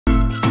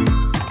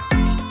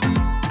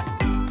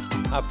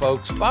Hi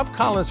folks, Bob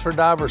Collins for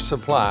Diver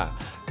Supply.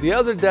 The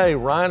other day,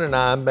 Ryan and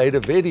I made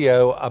a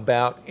video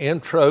about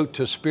intro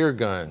to spear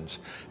guns.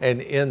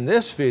 And in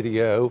this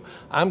video,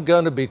 I'm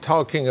going to be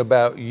talking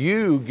about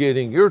you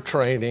getting your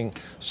training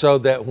so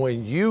that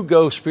when you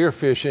go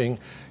spearfishing,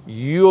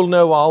 you'll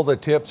know all the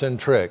tips and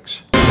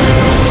tricks.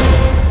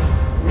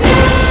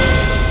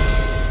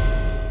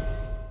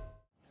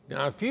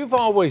 Now, if you've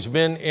always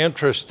been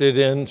interested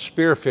in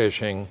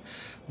spearfishing,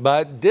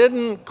 but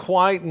didn't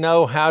quite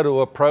know how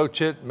to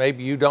approach it,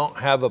 maybe you don't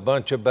have a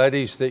bunch of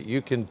buddies that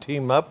you can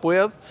team up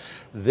with,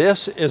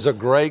 this is a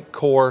great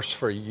course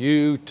for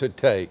you to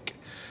take.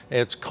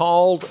 It's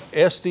called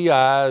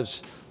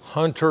SDI's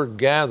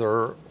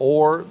Hunter-Gatherer,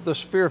 or the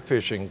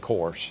Spearfishing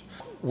Course.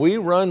 We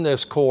run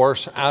this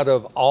course out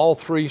of all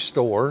 3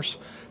 stores,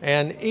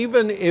 and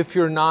even if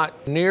you're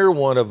not near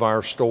one of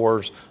our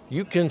stores,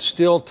 you can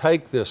still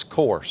take this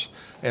course.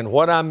 And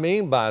what I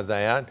mean by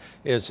that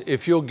is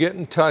if you'll get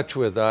in touch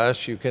with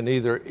us, you can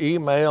either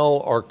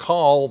email or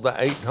call the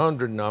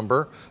 800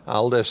 number.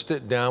 I'll list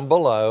it down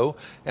below.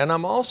 And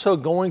I'm also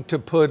going to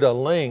put a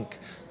link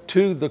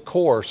to the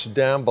course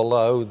down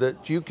below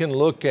that you can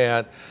look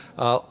at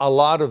a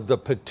lot of the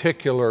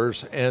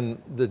particulars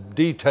and the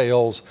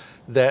details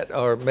that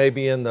are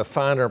maybe in the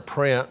finer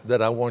print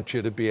that I want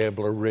you to be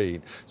able to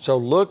read. So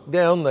look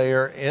down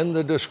there in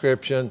the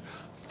description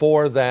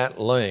for that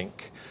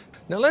link.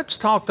 Now let's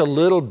talk a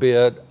little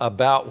bit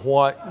about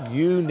what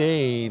you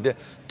need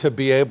to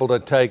be able to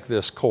take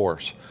this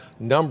course.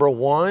 Number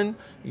 1,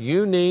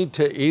 you need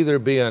to either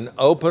be an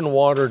open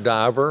water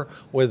diver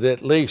with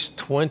at least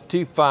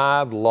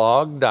 25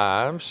 log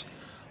dives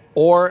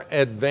or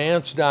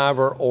advanced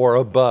diver or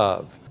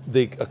above.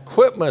 The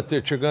equipment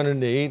that you're going to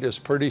need is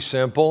pretty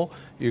simple.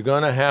 You're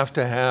going to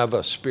have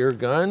a spear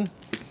gun.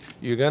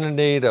 You're going to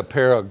need a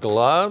pair of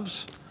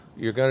gloves.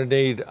 You're going to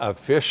need a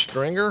fish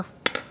stringer.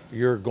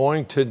 You're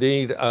going to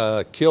need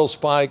a kill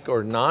spike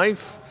or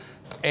knife,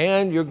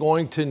 and you're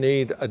going to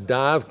need a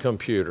dive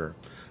computer.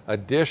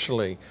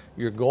 Additionally,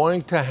 you're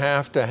going to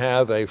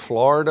have a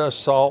Florida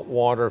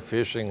saltwater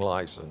fishing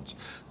license.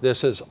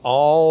 This is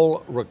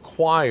all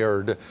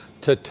required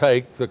to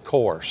take the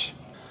course.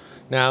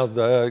 Now,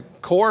 the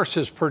course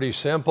is pretty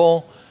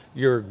simple.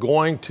 You're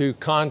going to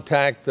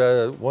contact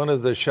one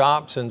of the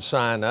shops and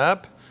sign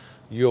up.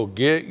 You'll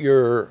get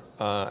your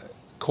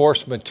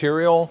course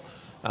material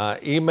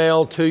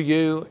emailed to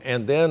you,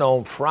 and then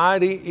on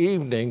Friday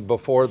evening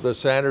before the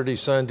Saturday,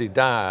 Sunday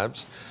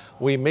dives,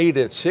 we meet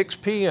at 6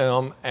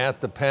 p.m.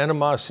 at the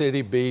Panama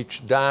City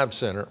Beach Dive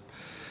Center,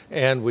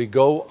 and we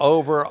go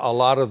over a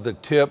lot of the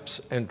tips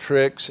and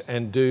tricks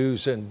and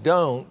do's and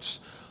don'ts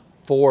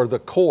for the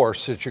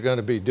course that you're going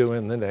to be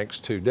doing the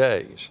next 2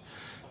 days.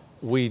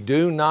 We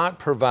do not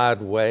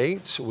provide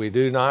weights. We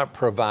do not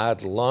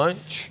provide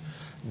lunch.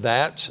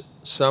 That's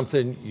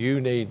something you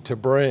need to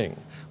bring.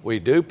 We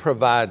do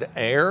provide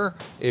air.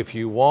 If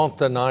you want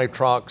the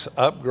nitrox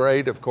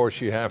upgrade, of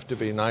course you have to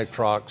be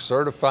nitrox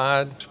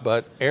certified,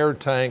 but air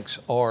tanks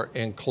are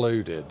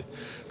included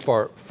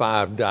for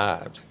 5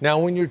 dives. Now,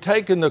 when you're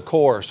taking the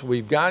course,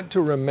 we've got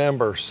to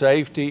remember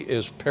safety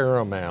is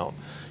paramount.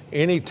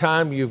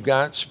 Anytime you've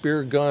got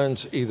spear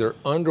guns either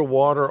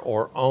underwater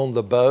or on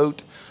the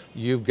boat,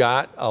 you've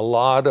got a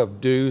lot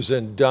of do's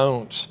and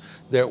don'ts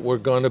that we're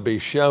going to be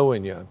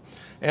showing you.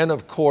 And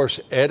of course,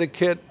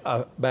 etiquette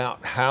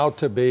about how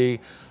to be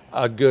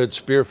a good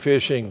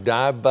spearfishing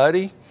dive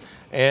buddy,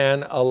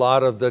 and a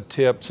lot of the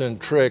tips and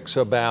tricks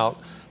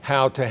about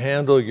how to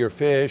handle your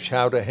fish,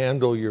 how to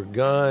handle your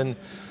gun,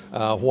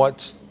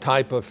 what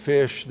type of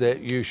fish that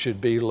you should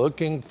be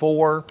looking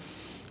for,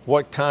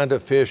 what kind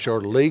of fish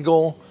are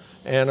legal.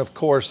 And of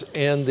course,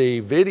 in the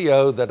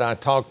video that I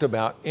talked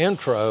about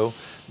intro,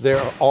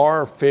 there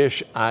are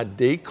fish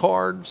ID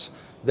cards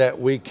that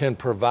we can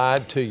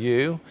provide to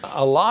you.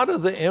 A lot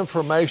of the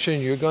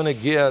information you're going to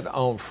get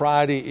on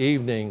Friday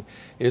evening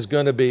is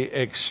going to be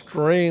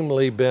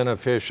extremely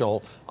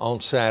beneficial on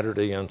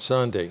Saturday and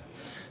Sunday.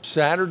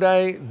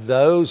 Saturday,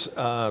 those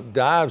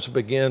dives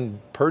begin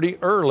pretty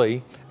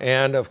early,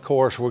 and of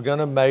course we're going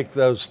to make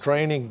those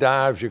training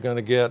dives. You're going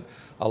to get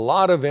a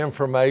lot of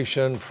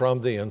information from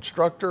the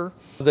instructor.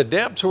 The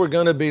depths we're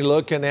going to be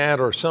looking at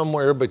are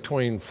somewhere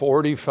between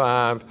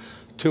 45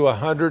 to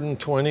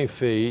 120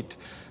 feet.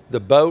 The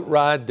boat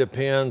ride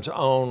depends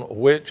on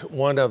which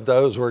one of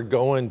those we're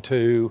going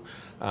to.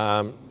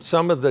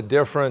 Some of the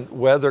different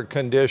weather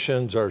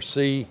conditions or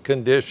sea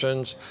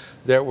conditions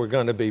that we're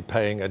going to be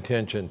paying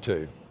attention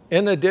to.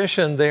 In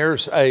addition,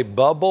 there's a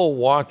bubble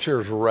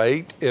watcher's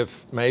rate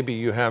if maybe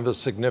you have a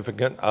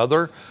significant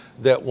other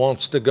that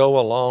wants to go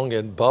along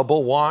and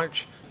bubble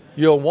watch.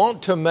 You'll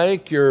want to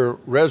make your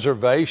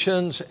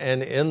reservations,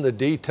 and in the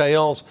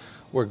details,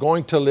 we're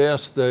going to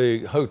list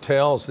the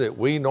hotels that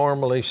we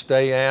normally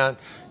stay at.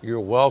 You're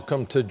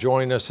welcome to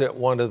join us at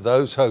one of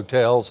those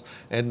hotels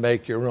and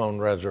make your own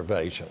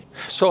reservation.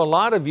 So a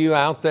lot of you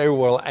out there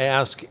will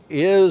ask,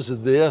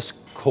 is this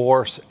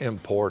course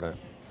important?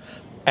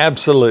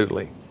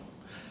 Absolutely.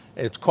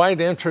 It's quite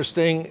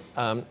interesting.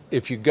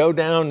 If you go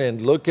down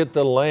and look at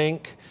the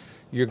link,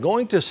 you're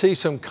going to see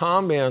some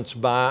comments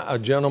by a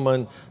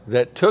gentleman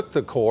that took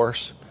the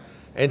course,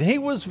 and he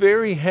was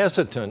very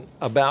hesitant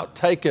about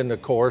taking the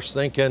course,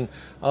 thinking,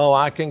 oh,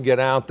 I can get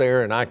out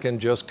there and I can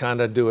just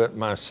kind of do it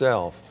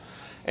myself.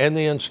 And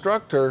the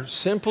instructor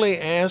simply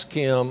asked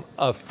him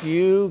a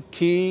few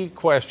key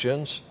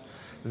questions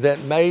that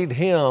made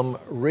him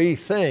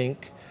rethink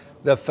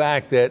the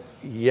fact that,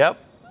 yep,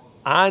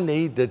 I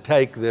need to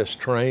take this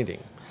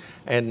training.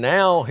 And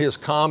now his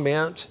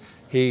comments,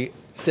 he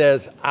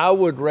says, I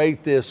would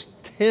rate this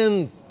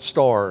 10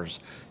 stars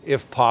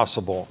if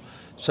possible.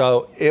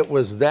 So it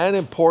was that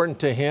important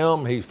to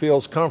him. He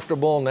feels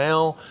comfortable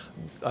now,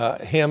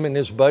 him and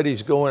his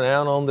buddies going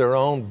out on their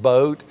own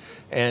boat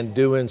and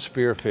doing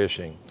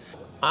spearfishing.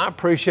 I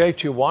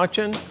appreciate you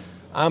watching.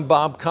 I'm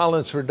Bob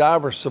Collins for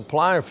Diver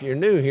Supply. If you're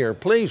new here,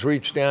 please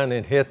reach down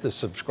and hit the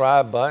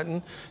subscribe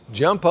button.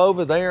 Jump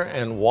over there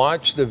and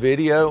watch the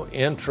video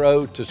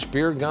intro to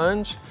spear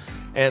guns.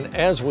 And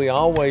as we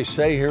always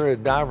say here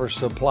at Diver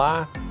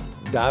Supply,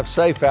 dive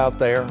safe out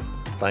there.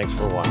 Thanks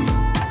for watching.